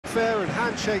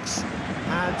handshakes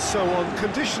and so on.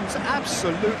 Conditions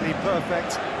absolutely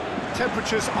perfect.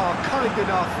 Temperatures are kind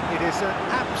enough. It is an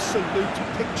absolute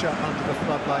picture under the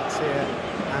floodlights here,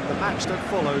 and the match that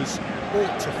follows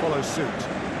ought to follow suit.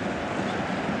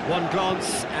 One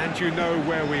glance and you know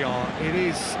where we are. It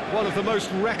is one of the most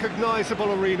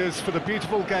recognisable arenas for the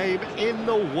beautiful game in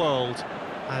the world,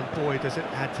 and boy does it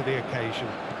add to the occasion.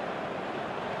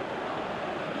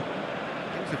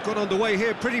 Things have got underway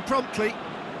here pretty promptly.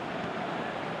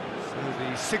 So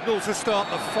the signal to start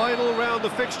the final round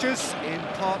of fixtures in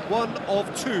part 1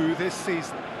 of 2 this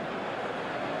season.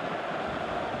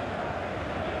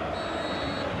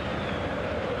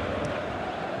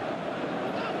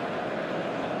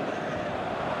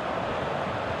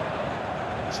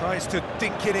 Tries to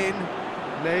dink it in.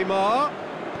 Neymar.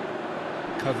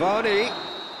 Cavani.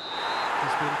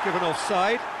 He's been given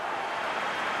offside.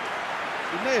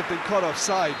 He may have been caught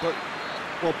offside, but,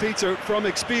 well, Peter, from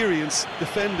experience,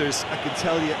 defenders, I can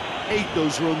tell you, hate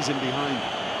those runs in behind.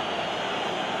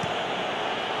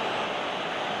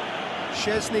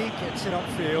 Szczesny gets it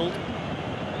upfield.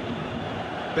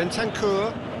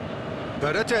 Bentancur.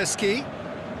 Bernardeschi.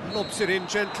 Lobs it in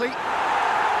gently.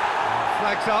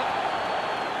 Flags up.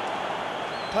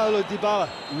 Paulo Dybala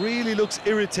really looks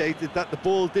irritated that the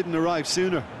ball didn't arrive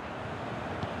sooner.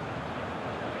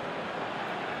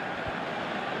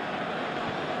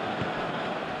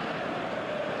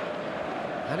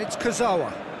 And it's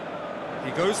Kurzawa.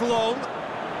 He goes long.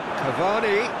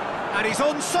 Cavani. And he's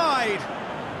onside.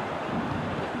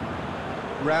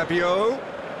 Rabiot.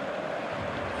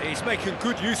 He's making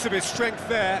good use of his strength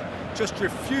there. Just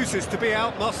refuses to be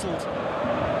outmuscled.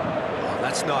 Oh,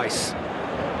 that's nice.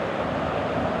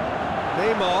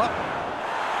 Neymar.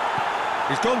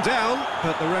 He's gone down,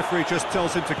 but the referee just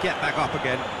tells him to get back up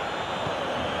again.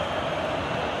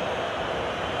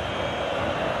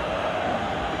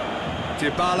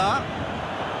 Dybala.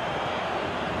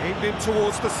 Aimed in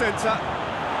towards the centre.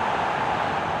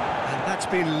 And that's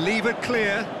been levered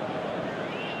clear.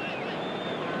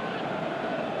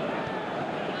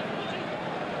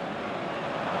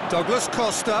 Douglas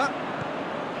Costa.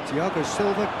 Thiago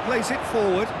Silva plays it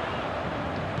forward.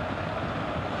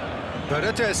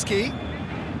 Bernardeschi.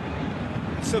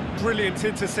 It's a brilliant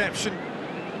interception.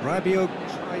 Rabiot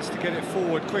tries to get it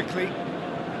forward quickly.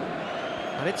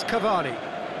 And it's Cavani.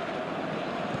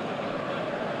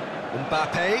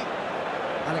 Mbappe.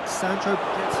 Alexandro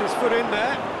gets his foot in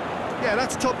there. Yeah,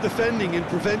 that's top defending and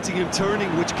preventing him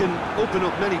turning, which can open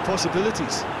up many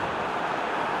possibilities.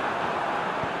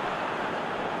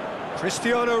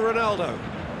 Cristiano Ronaldo.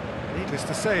 Needless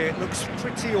to say, it looks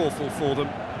pretty awful for them.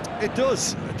 It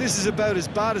does. This is about as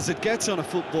bad as it gets on a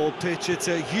football pitch. It's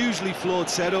a hugely flawed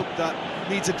setup that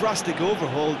needs a drastic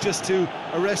overhaul just to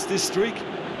arrest this streak.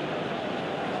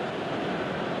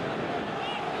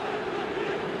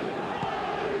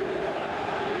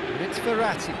 And it's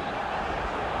Verratti.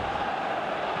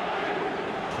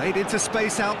 Played into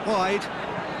space out wide.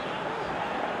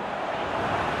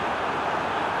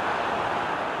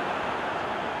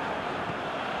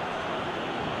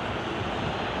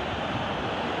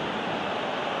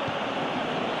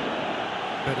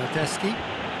 Bernardeschi.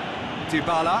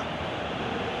 Dybala.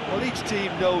 Well, each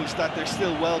team knows that they're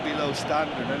still well below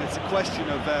standard, and it's a question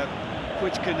of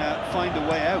which can find a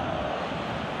way out.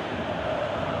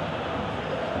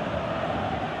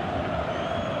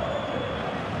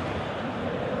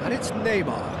 And it's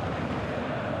Neymar.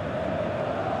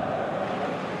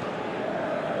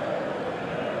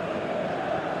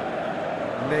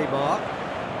 Neymar.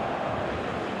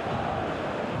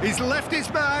 He's left his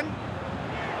man.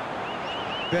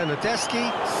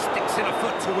 Bernardeschi sticks in a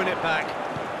foot to win it back.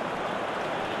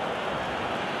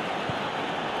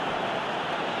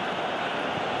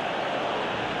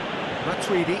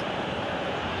 Matuidi.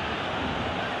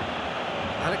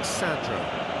 Alexandro.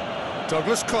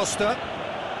 Douglas Costa.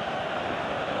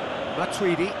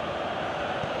 Matuidi.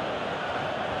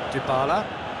 Dybala.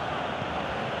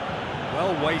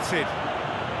 Well weighted.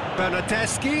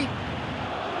 Bernardeschi.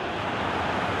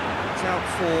 It's out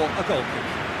for a goal kick.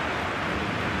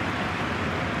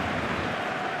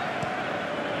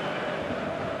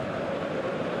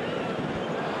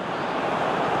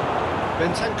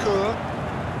 Bentancur,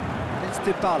 and it's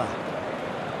Dybala.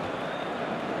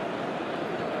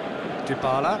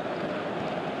 Dybala.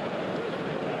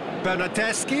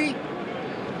 Bernardeschi.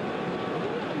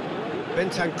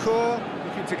 Bentancur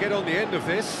looking to get on the end of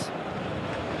this.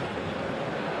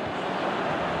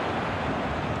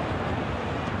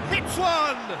 Hits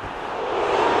one!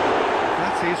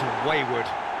 That is wayward.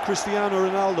 Cristiano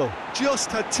Ronaldo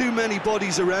just had too many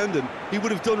bodies around him. He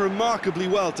would have done remarkably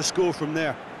well to score from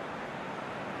there.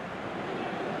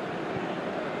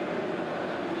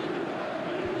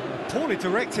 Poorly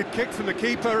directed kick from the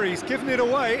keeper, he's given it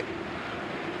away.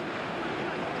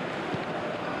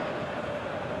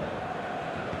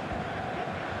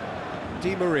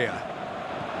 Di Maria.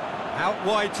 Out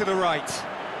wide to the right.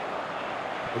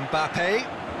 Mbappe.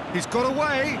 He's got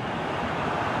away.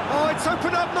 Oh, it's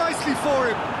opened up nicely for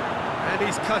him. And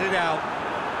he's cut it out.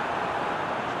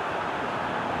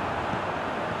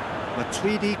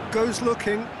 Matuidi goes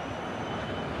looking.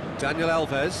 Daniel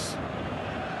Alves.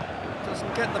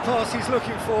 Doesn't get the pass he's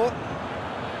looking for.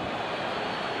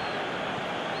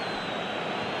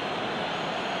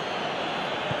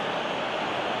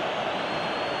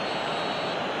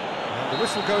 And the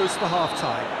whistle goes for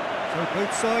half-time. So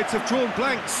both sides have drawn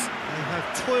blanks. They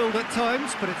have toiled at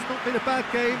times, but it's not been a bad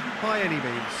game by any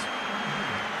means.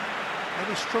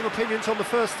 Any strong opinions on the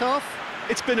first half?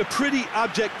 It's been a pretty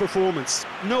abject performance.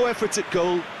 No efforts at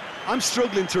goal. I'm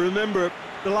struggling to remember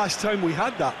the last time we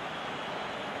had that.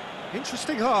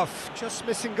 Interesting half, just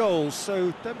missing goals,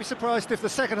 so don't be surprised if the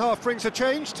second half brings a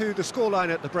change to the scoreline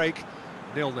at the break,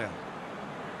 0-0.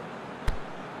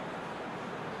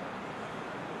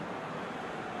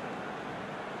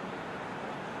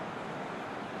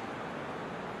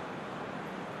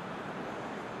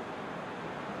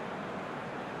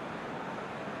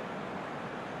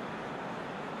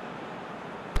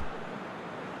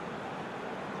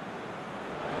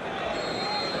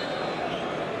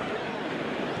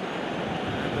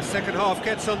 The second half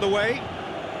gets underway. A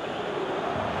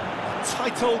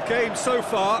tight old game so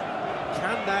far.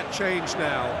 Can that change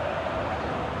now?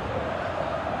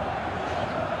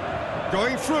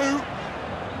 Going through.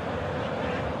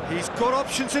 He's got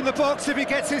options in the box if he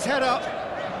gets his head up.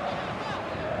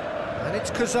 And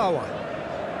it's Kurzawa.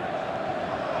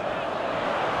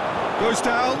 Goes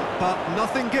down, but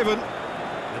nothing given.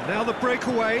 And now the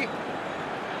breakaway.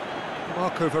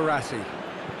 Marco Verratti.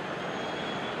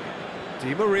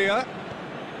 Di Maria.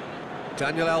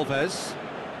 Daniel Alves.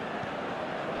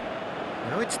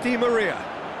 Now it's Di Maria.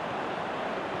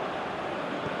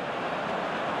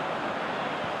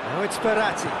 Now it's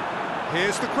Verratti.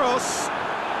 Here's the cross.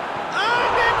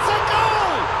 And it's a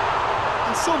goal!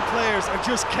 And some players are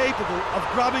just capable of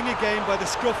grabbing a game by the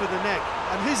scruff of the neck.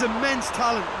 And his immense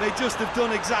talent may just have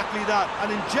done exactly that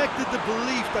and injected the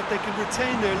belief that they can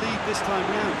retain their lead this time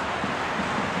round.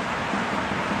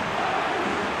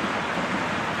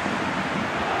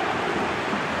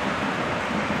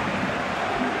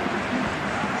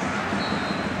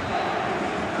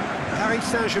 Paris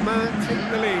Saint-Germain take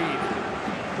the lead.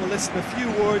 Well, listen, a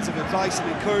few words of advice and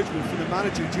encouragement from the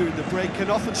manager during the break can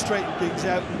often straighten things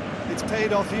out. It's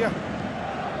paid off here.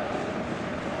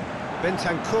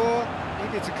 Bentancur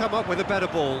needed to come up with a better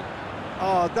ball.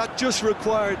 Oh, that just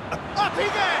required a... Up he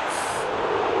gets!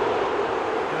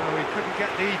 No, he couldn't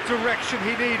get the direction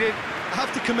he needed. I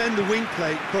have to commend the wing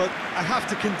play, but I have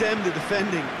to condemn the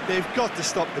defending. They've got to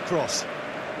stop the cross.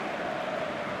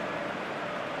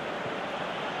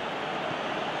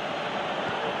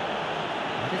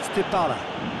 It's Dybala.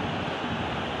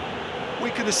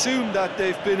 We can assume that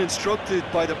they've been instructed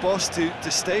by the boss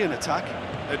to stay in attack.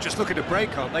 They're just looking to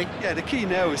break, aren't they? Yeah, the key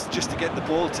now is just to get the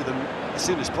ball to them as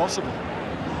soon as possible.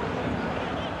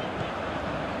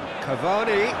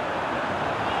 Cavani.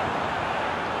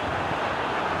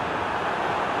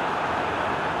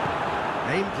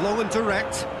 Aimed long and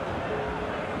direct.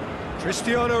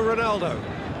 Cristiano Ronaldo.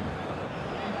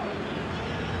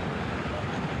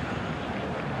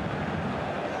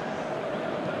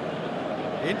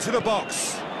 Into the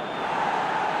box.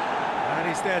 And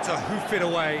he's there to hoof it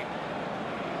away.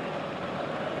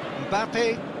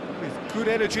 Mbappe with good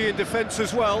energy in defence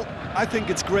as well. I think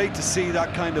it's great to see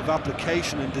that kind of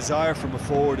application and desire from a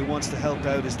forward who wants to help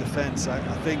out his defence. I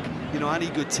think, you know, any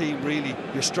good team, really,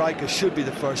 your striker should be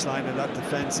the first line of that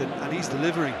defence, and he's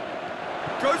delivering.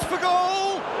 Goes for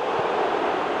goal!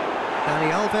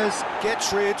 Dani Alves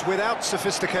gets rid without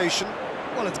sophistication.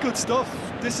 Well, it's good stuff.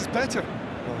 This is better.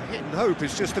 Well, hit and hope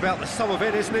is just about the sum of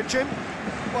it, isn't it, Jim?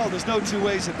 Well, there's no two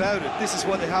ways about it. This is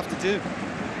what they have to do.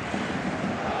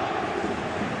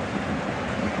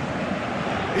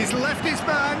 He's left his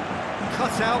man,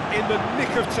 cut out in the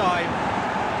nick of time.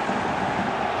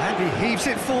 And he heaves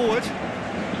it forward.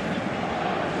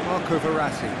 Marco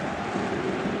Verratti.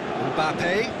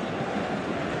 Mbappe.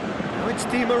 Now it's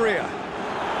Di Maria.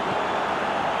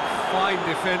 Fine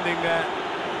defending there.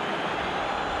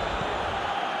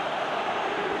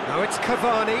 Now it's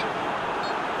Cavani.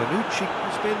 Bonucci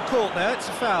has been caught there, it's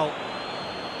a foul.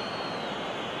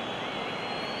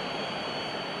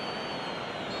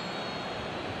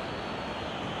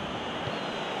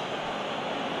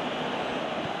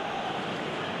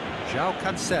 João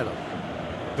Cancelo.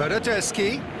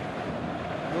 Bernardeschi.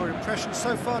 Your impression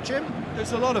so far, Jim?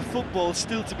 There's a lot of football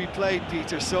still to be played,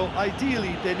 Peter, so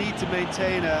ideally they need to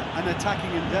maintain an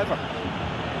attacking endeavour.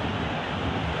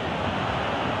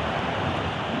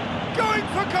 Going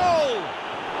for goal!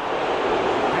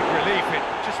 Big relief, it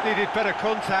just needed better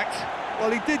contact.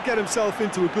 Well, he did get himself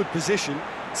into a good position,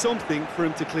 something for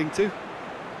him to cling to.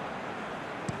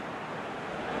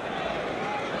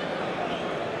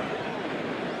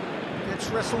 Gets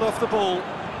wrestled off the ball.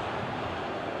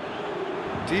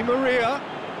 Di Maria.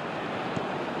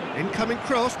 Incoming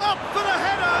cross. Up for the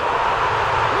header!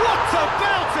 What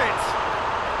about it?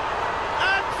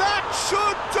 And that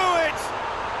should do it!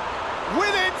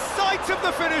 Within sight of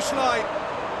the finish line.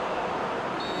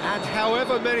 And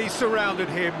however many surrounded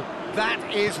him,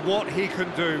 that is what he can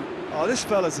do. Oh, this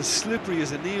fella's as slippery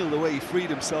as an eel the way he freed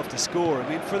himself to score. I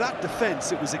mean, for that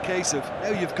defence, it was a case of,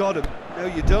 now you've got him, now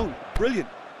you don't. Brilliant.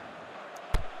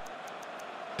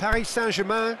 Paris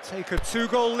Saint-Germain take a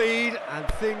 2-goal lead, and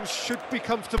things should be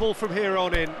comfortable from here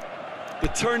on in. The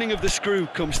turning of the screw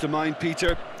comes to mind,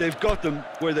 Peter. They've got them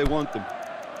where they want them.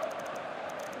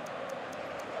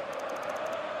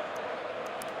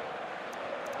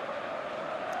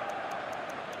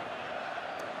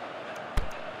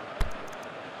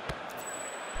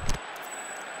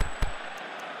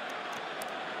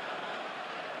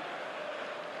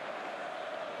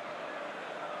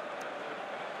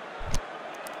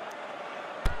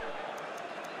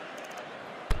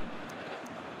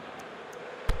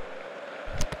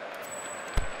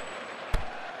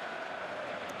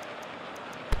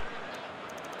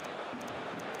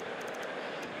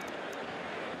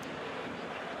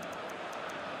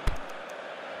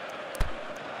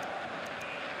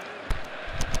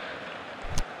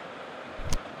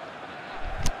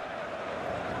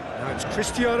 Now it's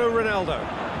Cristiano Ronaldo.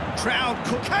 Crowd,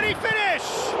 can he finish?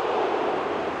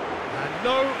 And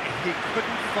no, he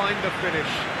couldn't find the finish.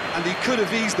 And he could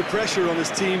have eased the pressure on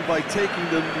his team by taking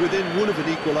them within one of an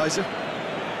equaliser.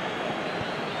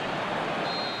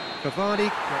 Cavani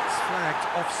gets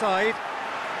flagged offside.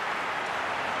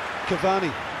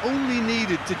 Cavani only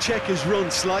needed to check his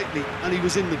run slightly and he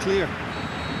was in the clear.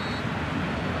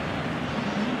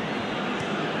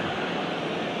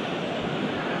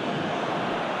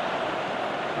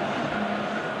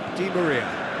 Di Maria.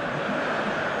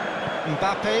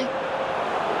 Mbappe.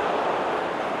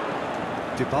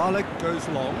 Dybala goes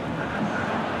long.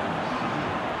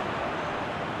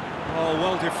 Oh,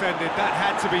 well defended. That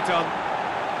had to be done.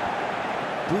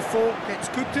 Buffon gets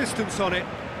good distance on it.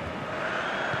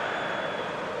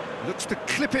 Looks to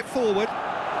clip it forward.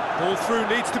 Ball through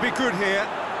needs to be good here.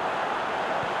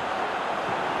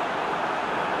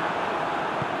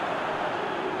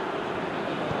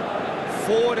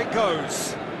 Forward it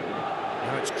goes.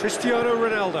 Now it's Cristiano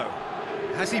Ronaldo.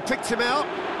 Has he picked him out?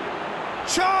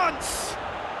 Chance!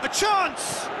 A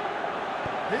chance!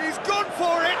 He's gone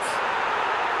for it!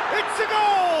 It's a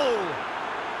goal!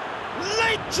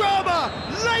 Late drama!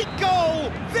 Late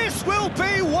goal! This will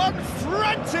be one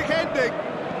frantic ending!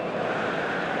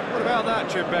 What about that,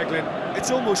 Jim Beglin?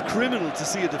 It's almost criminal to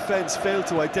see a defence fail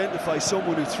to identify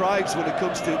someone who thrives when it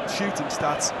comes to shooting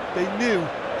stats. They knew,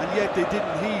 and yet they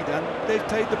didn't heed, and they've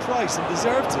paid the price and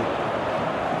deserve to.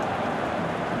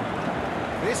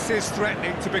 This is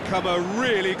threatening to become a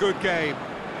really good game.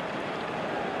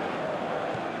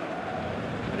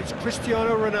 And it's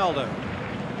Cristiano Ronaldo.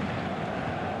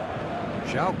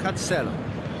 João Cancelo.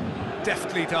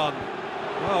 Deftly done.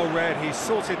 Well read, he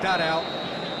sorted that out.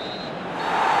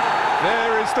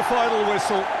 There is the final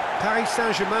whistle. Paris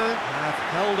Saint-Germain have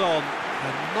held on.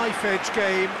 A knife-edge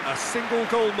game, a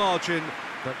single-goal margin,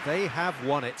 but they have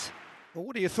won it. Well,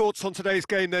 what are your thoughts on today's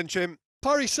game then, Jim?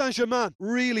 Paris Saint-Germain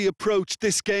really approached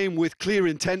this game with clear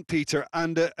intent, Peter,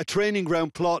 and a training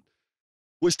ground plot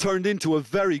was turned into a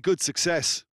very good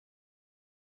success.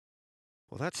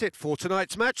 Well, that's it for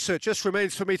tonight's match, so it just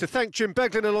remains for me to thank Jim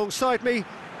Beglin alongside me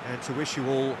and to wish you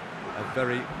all a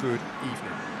very good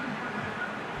evening.